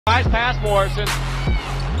Nice pass, Morrison.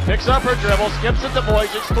 Picks up her dribble, skips it to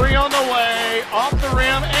Boysic. Three on the way, off the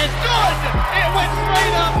rim, and good! It went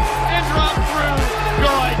straight up and dropped through.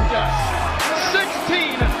 Good.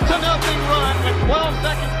 16-0 run with 12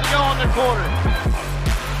 seconds to go in the quarter.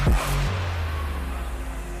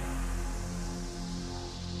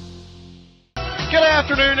 Good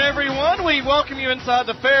afternoon, everyone. We welcome you inside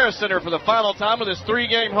the Ferris Center for the final time of this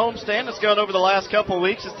three-game homestand that's gone over the last couple of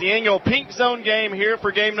weeks. It's the annual Pink Zone game here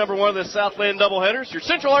for game number one of the Southland doubleheaders. Your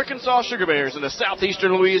Central Arkansas Sugar Bears and the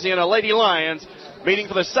Southeastern Louisiana Lady Lions meeting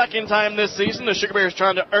for the second time this season. The Sugar Bears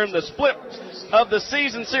trying to earn the split of the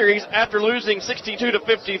season series after losing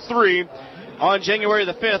 62-53 on January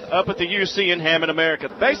the 5th up at the UC in Hammond, America.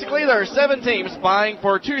 Basically, there are 7 teams vying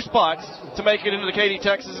for 2 spots to make it into the Katy,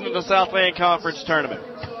 Texas, into the Southland Conference Tournament.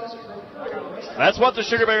 That's what the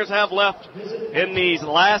Sugar Bears have left in these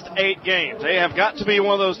last 8 games. They have got to be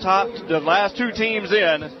one of those the last 2 teams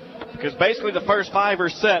in, because basically the first 5 are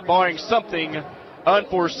set, barring something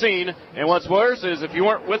unforeseen. And what's worse is, if you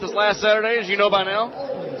weren't with us last Saturday, as you know by now,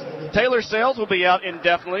 Taylor Sales will be out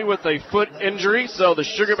indefinitely with a foot injury, so the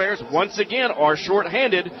Sugar Bears once again are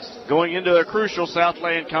shorthanded going into their crucial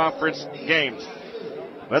Southland Conference games.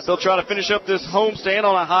 But they'll try to finish up this homestand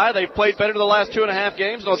on a high. They've played better the last 2.5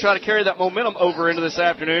 games, and they'll try to carry that momentum over into this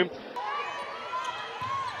afternoon.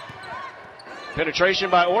 Penetration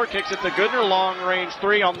by Orr, kicks it to Goodner, long-range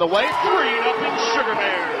 3 on the way, 3-0 Sugar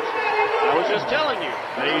Bears. I was just telling you,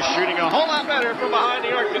 he's shooting a whole lot better from behind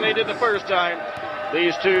the arc than they did the first time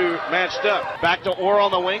these two matched up. Back to Orr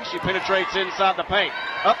on the wing. She penetrates inside the paint.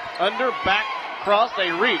 Up, under, back, cross. They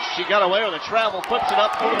reach. She got away with a travel. Flips it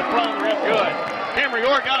up over the front of the rim. Good. Camry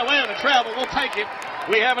Orr got away with a travel. We'll take it.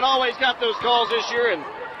 We haven't always got those calls this year, and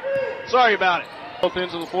sorry about it. Both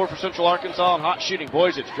ends of the floor for Central Arkansas and hot shooting.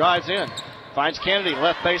 Boysic drives in. Finds Kennedy.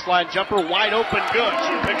 Left baseline jumper. Wide open. Good.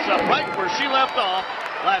 She picks up right where she left off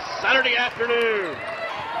last Saturday afternoon.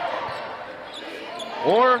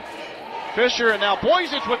 Orr, Fisher, and now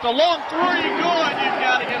Boysic with the long 3. Good. You've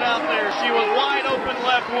got to get out there. She was wide open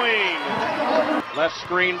left wing. Left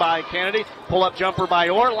screen by Kennedy. Pull-up jumper by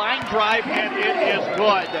Orr. Line drive, and it is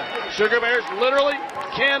good. Sugar Bears literally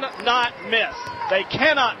cannot miss. They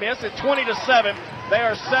cannot miss at 20-7. They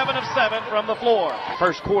are 7 of 7 from the floor.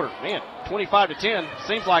 First quarter, man, 25-10.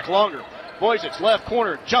 Seems like longer. Boysic, left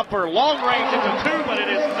corner, jumper, long range into 2, but it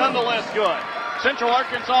is nonetheless good. Central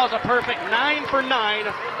Arkansas is a perfect 9 for 9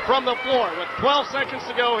 from the floor with 12 seconds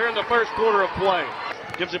to go here in the first quarter of play.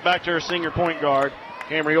 Gives it back to her senior point guard,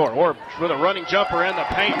 Camry Orr. Orr with a running jumper in the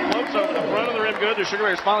paint, floats over the front of the rim. Good. The Sugar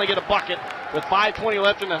Bears finally get a bucket with 5:20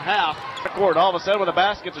 left in the half. Court. All of a sudden with a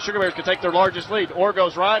basket, the Sugar Bears can take their largest lead. Orr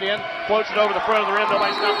goes right in, floats it over the front of the rim.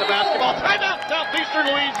 Nobody stopped the basketball. Timeout, Southeastern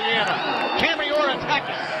Louisiana. Camry Orr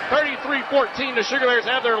attacking. 33-14. The Sugar Bears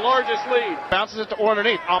have their largest lead. Bounces it to Orr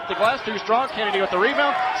underneath. Off the glass, too strong. Kennedy with the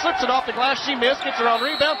rebound. Slips it off the glass. She missed. Gets her own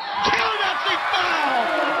rebound. Count that, she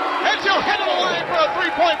fouled! And she'll head to the line for a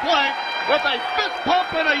 3-point play with a fist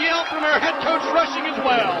pump and a yell from her head coach rushing as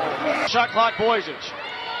well. Shot clock, Boysic.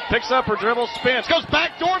 Picks up her dribble, spins, goes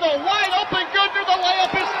back door, the wide open Goodner, the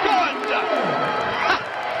layup is good!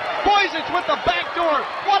 Boysic with the back door.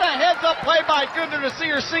 What a heads-up play by Goodner to see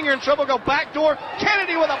her senior in trouble go back door.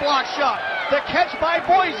 Kennedy with a block shot. The catch by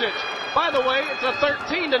Boysic. By the way, it's a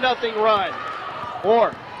 13-0 run.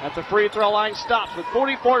 Orr at the free throw line stops with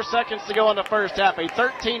 44 seconds to go in the first half. A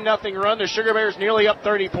 13-0 run. The Sugar Bears nearly up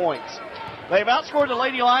 30 points. They've outscored the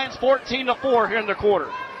Lady Lions 14-4 here in the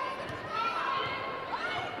quarter.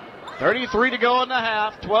 33 to go in the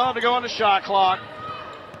half, 12 to go on the shot clock.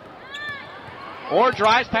 Orr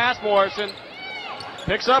drives past Morrison,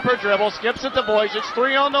 picks up her dribble, skips it to Boysic,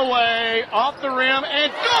 3 on the way, off the rim, and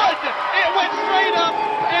good! It went straight up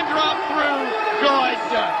and dropped through. Good.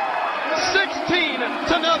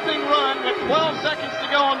 16-0 run with 12 seconds to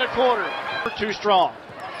go in the quarter. Too strong.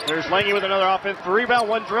 There's Lange with another offensive rebound,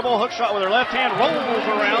 1 dribble, hook shot with her left hand, rolls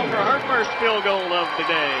around for her first field goal of the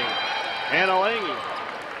day. Anna Lange.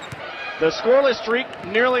 The scoreless streak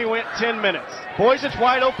nearly went 10 minutes. Boysic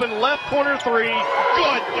wide open, left corner 3,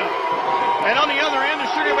 good! And on the other end, the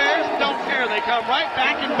Sugar Bears don't care. They come right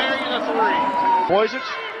back and bury the 3. Boysic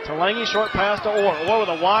to Lange, short pass to Orr. Orr with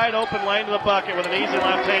a wide open lane to the bucket with an easy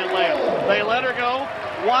left-hand layup. They let her go,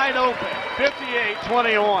 wide open,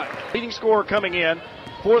 58-21. Leading scorer coming in,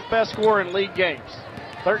 4th best scorer in league games.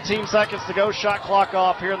 13 seconds to go, shot clock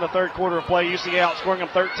off here in the third quarter of play. UCA outscoring them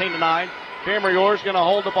 13-9. Camry Orr's going to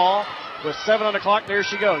hold the ball. With 7 on the clock, there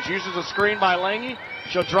she goes. Uses a screen by Lange.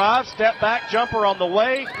 She'll drive, step back, jumper on the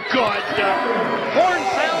way. Good. Horn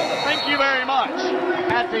sound, thank you very much.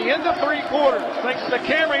 at the end of 3 quarters. Thanks to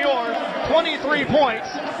Camry Orr's 23 points,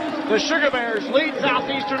 the Sugar Bears lead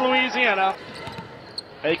Southeastern Louisiana.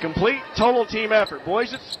 A complete total team effort.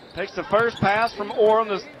 Boyce takes the first pass from Orr in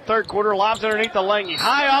the third quarter, lobs underneath the Lange.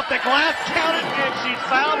 High off the glass, counted, and she's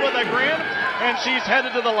fouled with a grin, and she's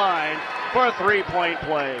headed to the line for a 3-point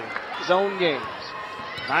play. Zone games.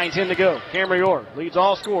 9:10 to go. Camry Orr leads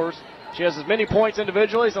all scorers. She has as many points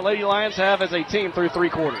individually as the Lady Lions have as a team through 3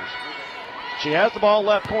 quarters. She has the ball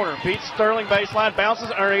left corner. Beats Sterling baseline,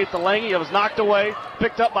 bounces underneath the Lange. It was knocked away,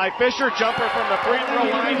 picked up by Fisher. Jumper from the free throw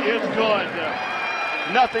line is good.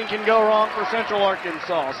 Nothing can go wrong for Central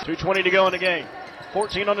Arkansas. 2:20 to go in the game.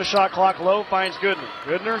 14 on the shot clock. Low finds Goodner.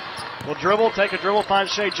 Goodner will dribble, take a dribble,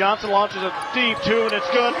 finds Shea Johnson, launches a deep 2, and it's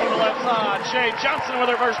good from the left side. Shea Johnson with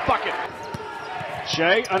her first bucket.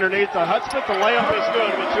 Shea underneath the Hudspeth. The layup is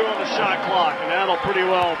good with 2 on the shot clock, and that'll pretty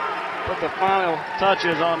well put the final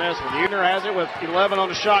touches on this one. Goodner has it with 11 on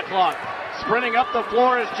the shot clock. Sprinting up the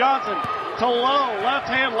floor is Johnson to Lowe.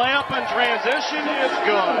 Left-hand layup and transition is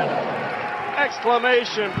good.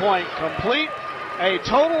 Exclamation point complete. A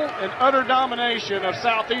total and utter domination of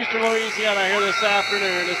Southeastern Louisiana here this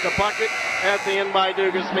afternoon as the bucket at the end by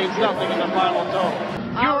Dugas means nothing in the final total.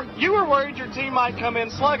 You were worried your team might come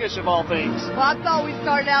in sluggish of all things. Well, I thought we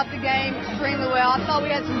started out the game extremely well. I thought we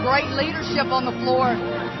had some great leadership on the floor.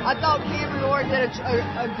 I thought Camry Orr did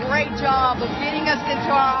a great job of getting us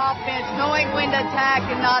into our offense, knowing when to attack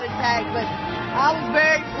and not attack. But I was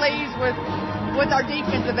very pleased with our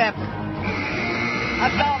defensive effort. I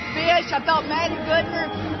thought Fish, I thought Maddie Goodner,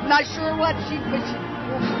 not sure what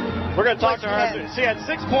we're going to talk to her. She had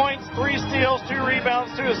 6 points, 3 steals, 2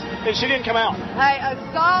 rebounds, 2 and she didn't come out. Hey, a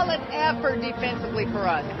solid effort defensively for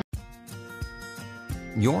us.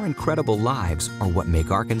 Your incredible lives are what make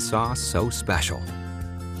Arkansas so special.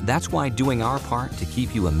 That's why doing our part to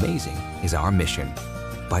keep you amazing is our mission.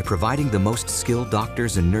 By providing the most skilled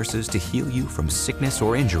doctors and nurses to heal you from sickness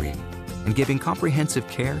or injury, and giving comprehensive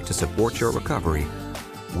care to support your recovery,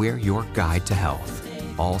 we're your guide to health,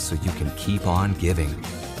 all so you can keep on giving,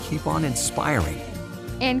 keep on inspiring,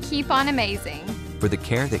 and keep on amazing. For the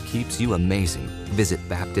care that keeps you amazing, visit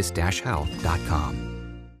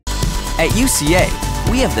Baptist-Health.com. At UCA,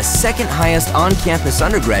 we have the second highest on-campus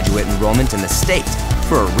undergraduate enrollment in the state,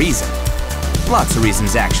 for a reason. Lots of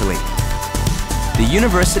reasons, actually. The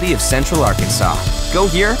University of Central Arkansas. Go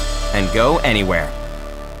here and go anywhere.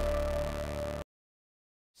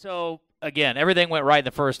 So, again, everything went right in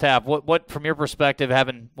the first half. What from your perspective,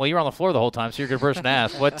 you were on the floor the whole time, so you're a good person to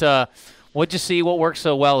ask. What'd you see? What worked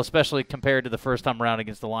so well, especially compared to the first time around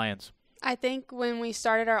against the Lions? I think when we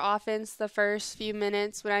started our offense the first few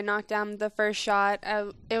minutes, when I knocked down the first shot,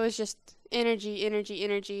 it was just energy.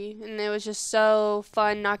 And it was just so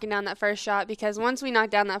fun knocking down that first shot because once we knock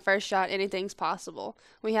down that first shot, anything's possible.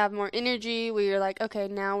 We have more energy. We were like, okay,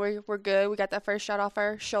 now we're good. We got that first shot off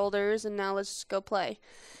our shoulders, and now let's just go play.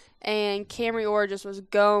 And Camry Orr just was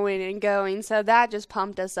going and going, so that just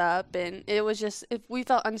pumped us up, and it was just we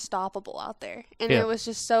felt unstoppable out there, and It was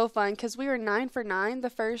just so fun because we were 9 for 9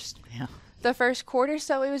 the first quarter,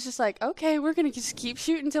 so it was just like, okay, we're gonna just keep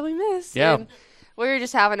shooting until we miss. Yeah. And we were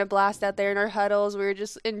just having a blast out there in our huddles. We were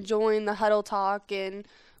just enjoying the huddle talk, and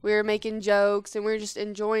we were making jokes, and we were just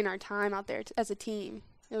enjoying our time out there as a team.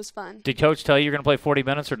 It was fun. Did Coach tell you you're going to play 40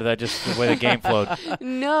 minutes, or did that just the way the game flowed?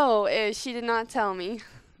 No, she did not tell me.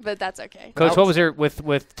 But that's okay. Coach, what was your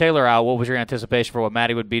with Taylor out? What was your anticipation for what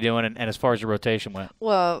Maddie would be doing, and as far as your rotation went?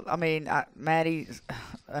 Well, I mean, Maddie's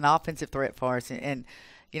an offensive threat for us, and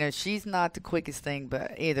you know she's not the quickest thing,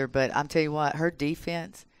 but I'm telling you what, her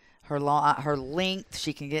defense, her length,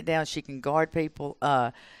 she can get down, she can guard people,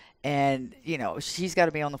 and you know she's got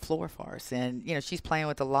to be on the floor for us, and you know she's playing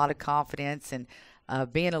with a lot of confidence and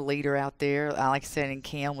being a leader out there. Like I said, and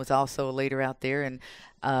Kim was also a leader out there, and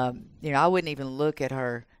you know I wouldn't even look at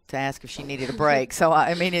her to ask if she needed a break. So,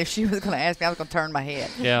 I mean, if she was going to ask me, I was going to turn my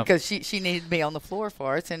head. Yeah. Because she needed to be on the floor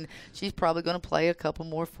for us, and she's probably going to play a couple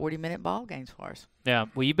more 40-minute ball games for us. Yeah.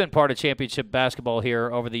 Well, you've been part of championship basketball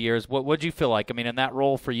here over the years. What'd you feel like? I mean, in that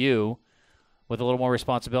role for you, with a little more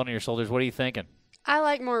responsibility on your shoulders, what are you thinking? I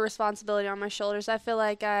like more responsibility on my shoulders. I feel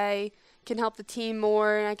like I can help the team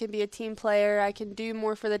more, and I can be a team player. I can do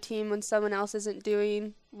more for the team when someone else isn't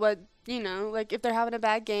doing what, you know, like if they're having a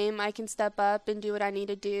bad game, I can step up and do what I need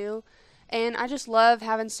to do. And I just love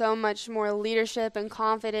having so much more leadership and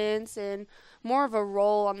confidence and more of a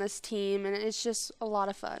role on this team, and it's just a lot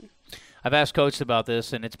of fun. I've asked Coach about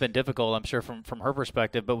this, and it's been difficult, I'm sure, from her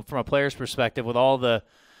perspective, but from a player's perspective, with all the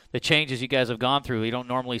changes you guys have gone through, you don't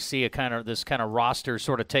normally see this kind of roster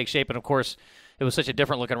sort of take shape. And, of course, it was such a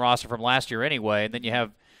different-looking roster from last year anyway, and then you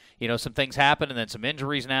have some things happen and then some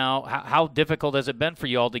injuries now. How difficult has it been for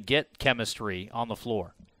you all to get chemistry on the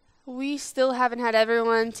floor? We still haven't had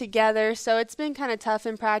everyone together, so it's been kind of tough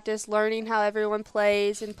in practice learning how everyone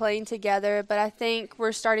plays and playing together. But I think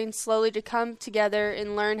we're starting slowly to come together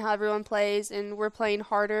and learn how everyone plays, and we're playing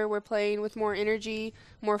harder. We're playing with more energy,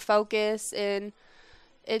 more focus, and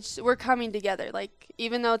we're coming together. Like,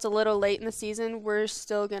 even though it's a little late in the season, we're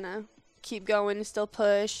still going to keep going and still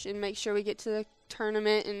push and make sure we get to the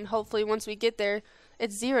tournament, and hopefully once we get there,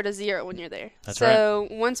 it's 0-0 when you're there. That's right. So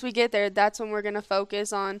once we get there, that's when we're going to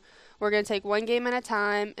focus on. We're going to take one game at a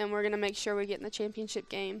time, and we're going to make sure we get in the championship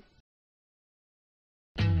game.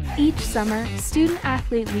 Each summer,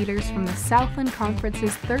 student-athlete leaders from the Southland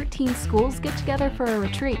Conference's 13 schools get together for a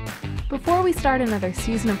retreat. Before we start another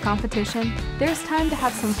season of competition, there's time to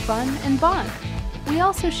have some fun and bond. We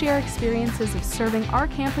also share experiences of serving our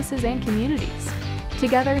campuses and communities.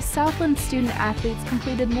 Together, Southland student-athletes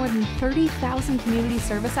completed more than 30,000 community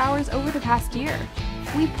service hours over the past year.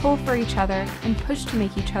 We pull for each other and push to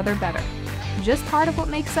make each other better. Just part of what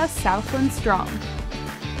makes us Southland strong.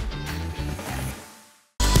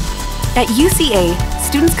 At UCA,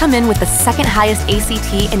 students come in with the second highest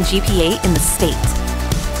ACT and GPA in the state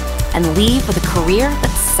and leave with a career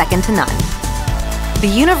that's second to none. The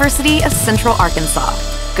University of Central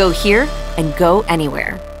Arkansas. Go here and go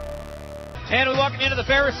anywhere. And we welcome into the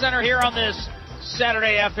Ferris Center here on this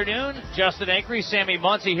Saturday afternoon. Justin Acri, Sammy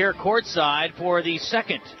Muncie here courtside for the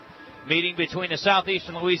second meeting between the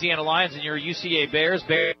Southeastern Louisiana Lions and your UCA Bears.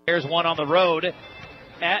 Bears won on the road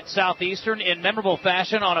at Southeastern in memorable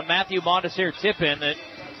fashion on a Matthew Mondesir tip-in that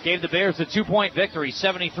gave the Bears a 2-point victory,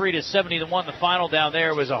 73-70. The final down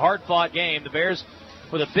there was a hard-fought game. The Bears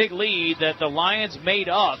with a big lead that the Lions made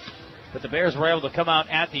up, but the Bears were able to come out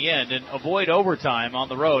at the end and avoid overtime on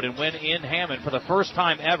the road and win in Hammond for the first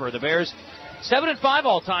time ever. The Bears 7-5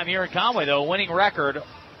 all-time here in Conway, though, winning record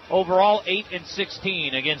overall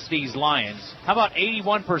 8-16 against these Lions. How about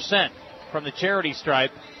 81% from the charity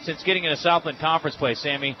stripe since getting into Southland Conference play,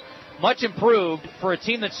 Sammy? Much improved for a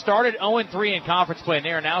team that started 0-3 in conference play, and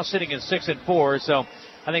they are now sitting at 6-4. So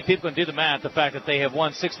I think people can do the math, the fact that they have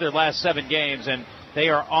won 6 of their last 7 games, and they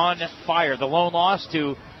are on fire. The lone loss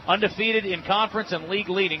to undefeated in conference and league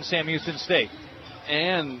leading Sam Houston State.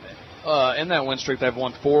 And in that win streak, they've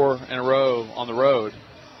won 4 in a row on the road.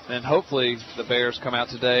 And hopefully the Bears come out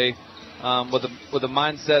today with a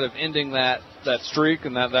mindset of ending that streak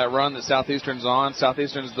and that run that Southeastern's on.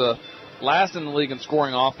 Southeastern's the last in the league in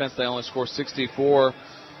scoring offense. They only score 64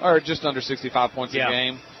 or just under 65 points a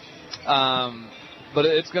game. But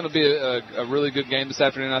it's going to be a really good game this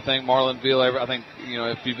afternoon, I think. Marlon Veal, I think,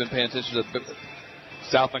 if you've been paying attention to the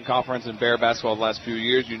Southland Conference and Bear basketball the last few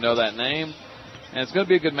years, you know that name. And it's going to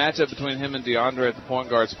be a good matchup between him and DeAndre at the point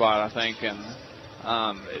guard spot, I think. And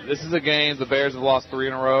this is a game. The Bears have lost 3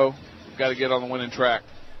 in a row. We've got to get on the winning track.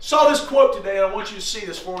 Saw this quote today, and I want you to see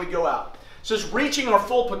this before we go out. It says, reaching our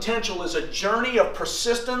full potential is a journey of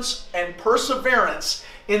persistence and perseverance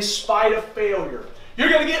in spite of failure. You're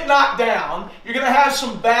going to get knocked down. You're going to have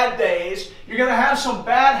some bad days. You're going to have some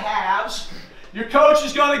bad halves. Your coach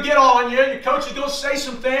is going to get on you. Your coach is going to say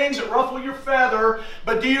some things that ruffle your feather.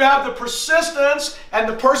 But do you have the persistence and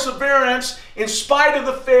the perseverance in spite of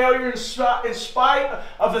the failure, in spite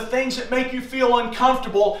of the things that make you feel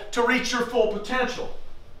uncomfortable, to reach your full potential?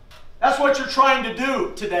 That's what you're trying to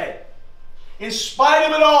do today. In spite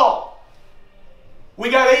of it all, we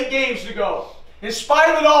got 8 games to go. In spite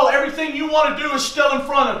of it all, everything you want to do is still in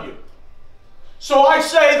front of you. So I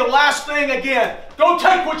say the last thing again, go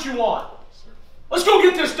take what you want. Let's go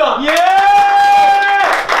get this done. Yeah!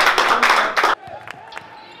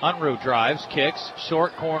 Unruh drives, kicks,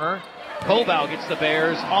 short corner. Koval gets the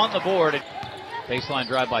Bears on the board. Baseline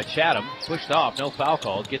drive by Chatham, pushed off, no foul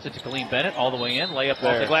called. Gets it to Kaleem Bennett all the way in, layup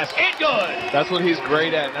off the glass, and good! That's what he's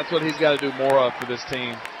great at, and that's what he's got to do more of for this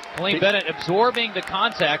team. Kaleem Bennett absorbing the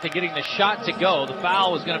contact and getting the shot to go. The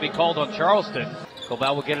foul is going to be called on Charleston.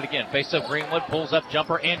 Koval will get it again. Face up Greenwood, pulls up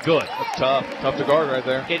jumper, and good. That's tough. Tough to guard right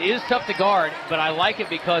there. It is tough to guard, but I like it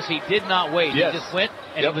because he did not wait. Yes. He just went,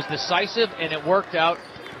 and it was decisive, and it worked out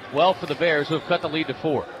well for the Bears, who have cut the lead to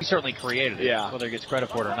 4. He certainly created it, whether he gets credit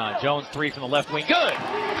for it or not. Jones, 3 from the left wing. Good!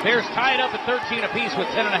 Bears tie it up at 13 apiece with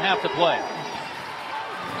 10.5 to play.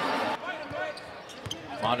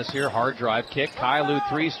 Mondesir, hard drive kick. Kailu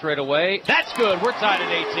 3 straight away. That's good. We're tied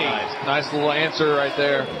at 18. Nice little answer right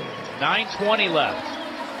there. 9:20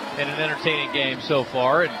 left in an entertaining game so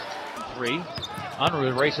far. And 3.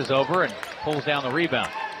 Unruh races over and pulls down the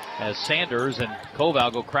rebound as Sanders and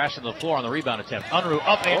Koval go crashing to the floor on the rebound attempt. Unruh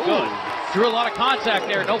up and good. Drew a lot of contact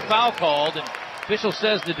there. No foul called. And Official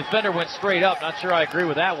says the defender went straight up. Not sure I agree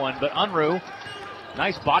with that one, but Unruh,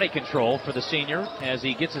 nice body control for the senior as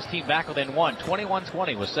he gets his team back within one.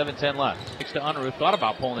 21-20 with 7:10 left. Next to Unruh, thought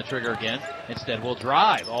about pulling the trigger again. Instead, will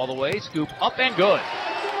drive all the way, scoop up and good.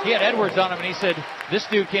 He had Edwards on him, and he said, this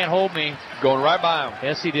dude can't hold me. Going right by him.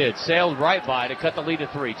 Yes, he did. Sailed right by to cut the lead to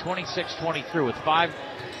 3. 26-23 with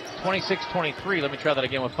 26-23. Let me try that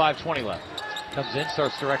again with 5:20 left. Comes in,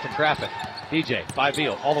 starts directing traffic. DJ by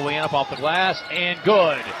Beal, all the way in, up off the glass, and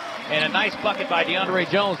good. And a nice bucket by DeAndre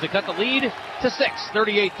Jones to cut the lead to 6,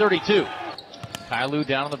 38-32. Kailu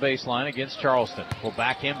down on the baseline against Charleston. Will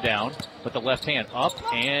back him down, put the left hand up,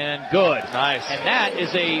 and good. Nice. And that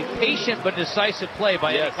is a patient but decisive play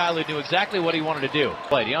by Eddie Kailu. Knew exactly what he wanted to do.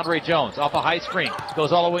 Play DeAndre Jones off a high screen,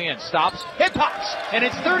 goes all the way in, stops, hit pops, and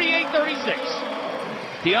it's 38-36.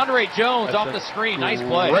 DeAndre Jones off the screen, nice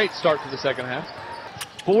play. Great start to the second half.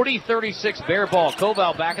 40-36 Bear ball.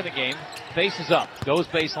 Koval back in the game, faces up, goes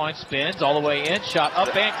baseline, spins all the way in, shot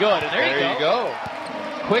up and good. And there you go.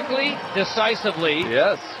 Quickly, decisively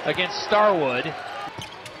against Starwood.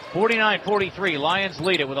 49-43, Lions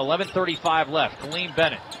lead it with 11:35 left. Kaleem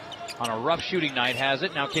Bennett on a rough shooting night has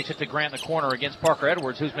it. Now kicks it to Grant in the corner against Parker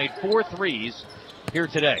Edwards, who's made 4 threes here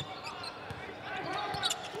today.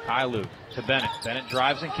 Kailu to Bennett. Bennett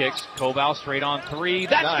drives and kicks. Koval straight on 3.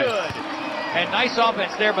 That's good. And nice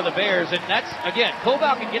offense there by the Bears. And that's, again,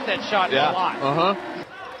 Koval can get that shot a lot.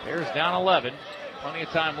 Bears down 11. Plenty of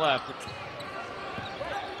time left.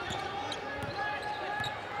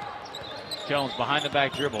 Jones behind the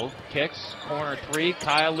back dribble. Kicks. Corner 3.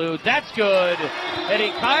 Kailu. That's good.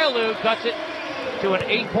 Eddie Kailu cuts it to an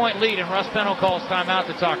 8-point lead. And Russ Pennell calls timeout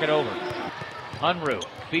to talk it over. Unruh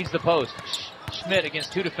feeds the post. Schmidt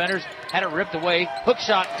against 2 defenders. Had it ripped away. Hook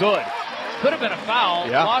shot. Good. Could have been a foul.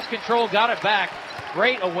 Lost control. Got it back.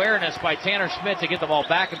 Great awareness by Tanner Schmidt to get the ball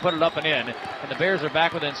back and put it up and in. And the Bears are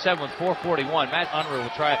back within 7 with 4:41. Matt Unruh will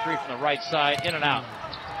try a 3 from the right side. In and out.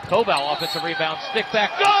 Koval offensive rebound. Stick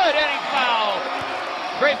back. Good. And he fouled.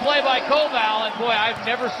 Great play by Koval. And boy, I've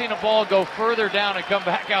never seen a ball go further down and come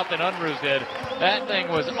back out than Unruh's did. That thing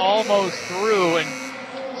was almost through and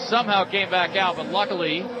somehow came back out. But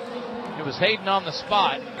luckily, it was Hayden on the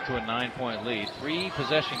spot to a 9-point lead.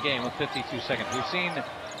 3-possession game with 52 seconds. We've seen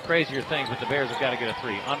crazier things, but the Bears have got to get a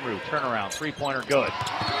 3. Unruh, turnaround, 3-pointer, good.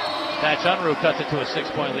 That's Unruh cuts it to a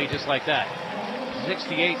 6-point lead just like that.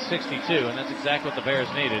 68-62, and that's exactly what the Bears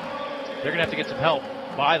needed. They're going to have to get some help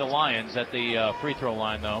by the Lions at the free throw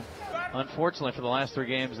line, though. Unfortunately, for the last 3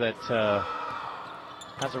 games, that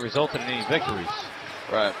hasn't resulted in any victories.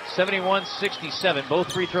 Right. 71-67.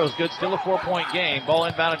 Both free throws good. Still a 4-point game.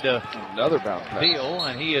 Ball inbounded to another bounce pass. Beal,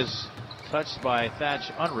 and he is touched by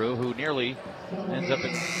Thatch Unruh, who nearly ends up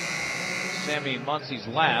in Sammy Muncie's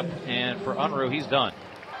lap. And for Unruh, he's done.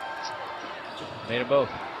 Made them both.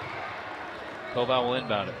 Koval will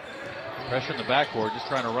inbound it. Pressure in the backcourt, just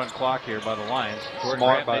trying to run clock here by the Lions.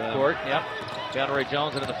 Smart by midcourt. Yep. DeAndre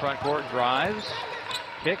Jones into the front court, drives,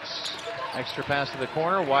 kicks, extra pass to the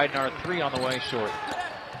corner. Widener 3 on the way, short.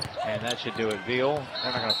 And that should do it. Beal,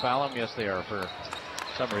 they're not going to foul him. Yes, they are for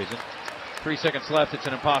some reason. 3 seconds left. It's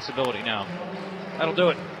an impossibility now. That'll do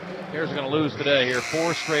it. Bears are going to lose today here.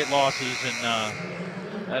 4 straight losses,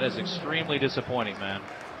 and that is extremely disappointing, man.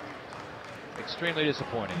 Extremely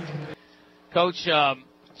disappointing. Coach,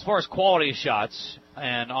 as far as quality of shots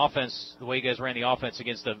and offense, the way you guys ran the offense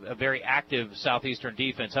against a very active Southeastern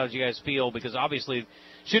defense, how did you guys feel? Because obviously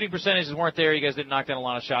shooting percentages weren't there. You guys didn't knock down a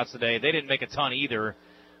lot of shots today. They didn't make a ton either.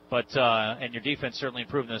 But and your defense certainly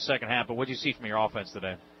improved in the second half. But what did you see from your offense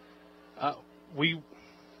today?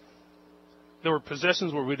 There were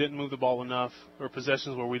possessions where we didn't move the ball enough, or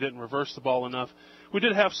possessions where we didn't reverse the ball enough. We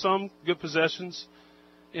did have some good possessions,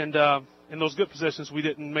 and in those good possessions we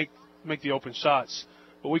didn't make the open shots.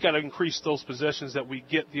 But we got to increase those possessions that we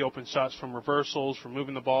get the open shots from reversals, from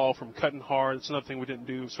moving the ball, from cutting hard. It's another thing we didn't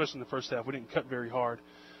do, especially in the first half. We didn't cut very hard.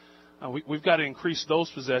 We've got to increase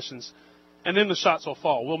those possessions. And then the shots will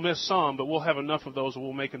fall. We'll miss some, but we'll have enough of those and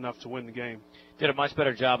we'll make enough to win the game. Did a much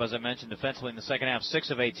better job, as I mentioned, defensively in the second half. 6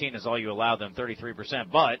 of 18 is all you allowed them, 33%.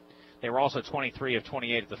 But they were also 23 of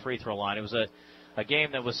 28 at the free throw line. It was a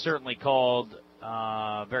game that was certainly called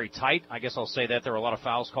very tight. I guess I'll say that. There were a lot of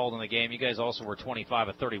fouls called in the game. You guys also were 25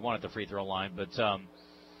 of 31 at the free throw line. But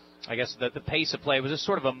I guess the pace of play was just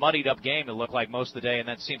sort of a muddied-up game, it looked like, most of the day, and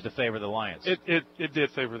that seems to favor the Lions. It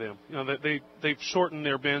did favor them. You know, they've shortened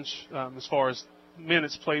their bench as far as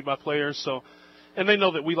minutes played by players. So, and they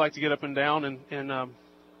know that we like to get up and down, and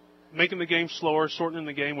making the game slower, shortening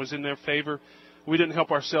the game was in their favor. We didn't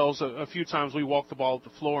help ourselves. A few times we walked the ball up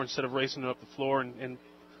the floor instead of racing it up the floor and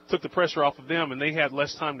took the pressure off of them, and they had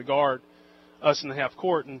less time to guard us in the half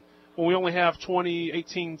court. And when we only have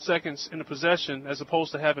 18 seconds in the possession as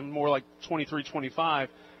opposed to having more like 23, 25,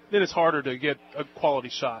 then it's harder to get a quality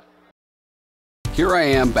shot. Here I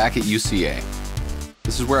am back at UCA.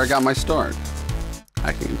 This is where I got my start.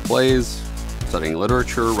 Acting in plays, studying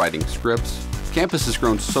literature, writing scripts. Campus has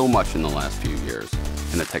grown so much in the last few years,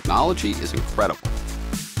 and the technology is incredible.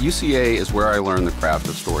 UCA is where I learned the craft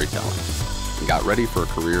of storytelling and got ready for a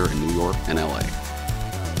career in New York and LA.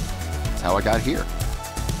 That's how I got here.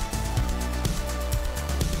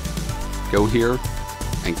 Go here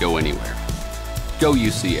and go anywhere. Go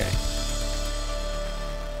UCA.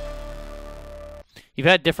 You've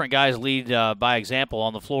had different guys lead by example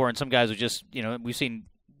on the floor, and some guys who just, we've seen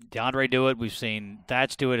DeAndre do it. We've seen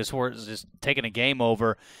Thatch do it as far as just taking a game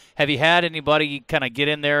over. Have you had anybody kind of get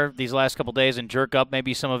in there these last couple of days and jerk up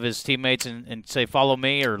maybe some of his teammates and say, follow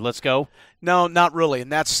me or let's go? No, not really,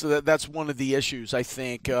 and that's one of the issues, I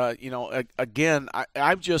think. Again,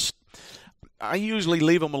 I usually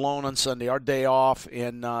leave them alone on Sunday, our day off,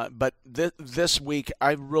 and but this week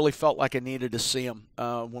I really felt like I needed to see them.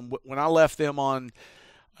 When I left them on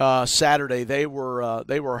Saturday, they were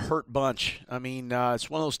a hurt bunch. I mean, it's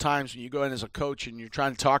one of those times when you go in as a coach and you're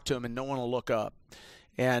trying to talk to them and no one will look up,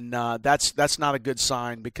 and that's not a good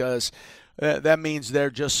sign, because that means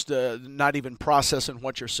they're just not even processing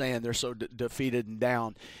what you're saying. They're so defeated and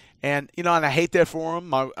down. And, and I hate that for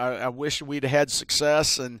them. I wish we'd had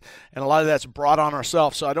success, and a lot of that's brought on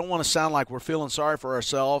ourselves. So I don't want to sound like we're feeling sorry for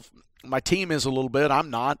ourselves. My team is a little bit. I'm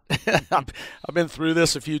not. I've been through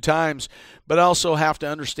this a few times. But I also have to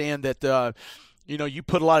understand that, you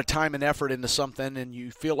put a lot of time and effort into something, and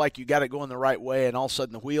you feel like you got it going the right way, and all of a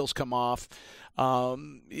sudden the wheels come off.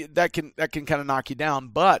 That can kind of knock you down.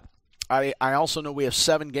 But I also know we have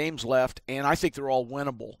 7 games left, and I think they're all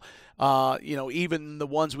winnable. Even the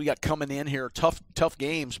ones we got coming in here, tough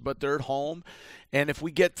games, but they're at home. And if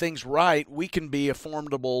we get things right, we can be a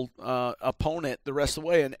formidable opponent the rest of the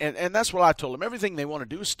way. And that's what I told them. Everything they want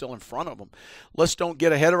to do is still in front of them. Let's don't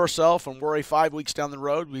get ahead of ourselves and worry 5 weeks down the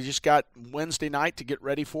road. We just got Wednesday night to get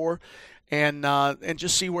ready for, and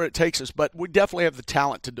just see where it takes us. But we definitely have the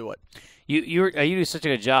talent to do it. You do such a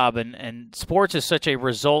good job, and sports is such a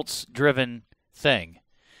results-driven thing.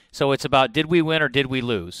 So it's about, did we win or did we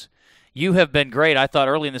lose? You have been great. I thought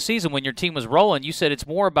early in the season when your team was rolling, you said it's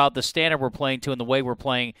more about the standard we're playing to and the way we're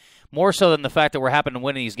playing, more so than the fact that we're happening to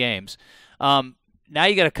win these games. Now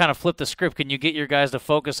you got to kind of flip the script. Can you get your guys to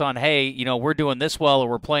focus on, hey, we're doing this well or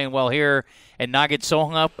we're playing well here, and not get so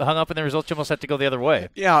hung up in the results you almost have to go the other way?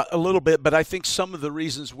 Yeah, a little bit, but I think some of the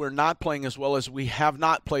reasons we're not playing as well as we have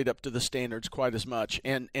not played up to the standards quite as much,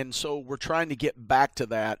 and so we're trying to get back to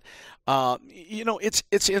that.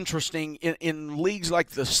 It's interesting in leagues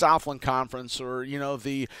like the Southland Conference or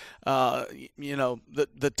the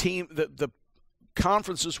team the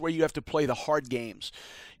conferences where you have to play the hard games.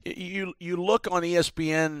 You look on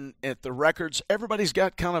ESPN at the records, everybody's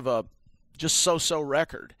got kind of a just so-so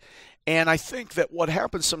record. And I think that what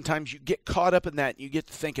happens sometimes, you get caught up in that, and you get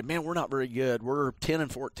to thinking, man, we're not very good. We're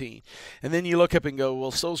 10-14. And then you look up and go, well,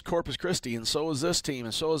 so is Corpus Christi, and so is this team,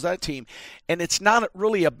 and so is that team. And it's not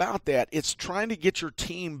really about that. It's trying to get your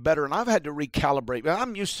team better. And I've had to recalibrate.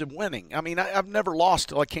 I'm used to winning. I mean, I've never lost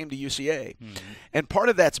till I came to UCA. Mm-hmm. And part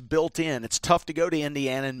of that's built in. It's tough to go to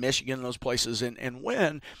Indiana and Michigan and those places and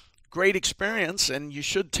win. Great experience, and you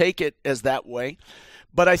should take it as that way.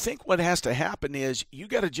 But I think what has to happen is you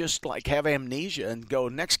got to just have amnesia and go,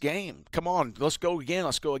 next game, come on, let's go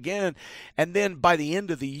again. And then by the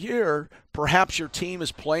end of the year, perhaps your team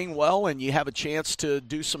is playing well and you have a chance to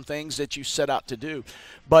do some things that you set out to do.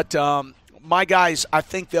 But my guys, I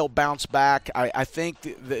think they'll bounce back. I think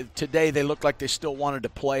today they look like they still wanted to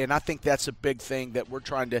play, and I think that's a big thing that we're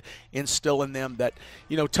trying to instill in them, that,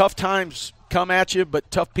 tough times come at you,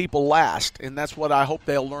 but tough people last, and that's what I hope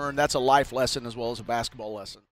they'll learn. That's a life lesson as well as a basketball lesson.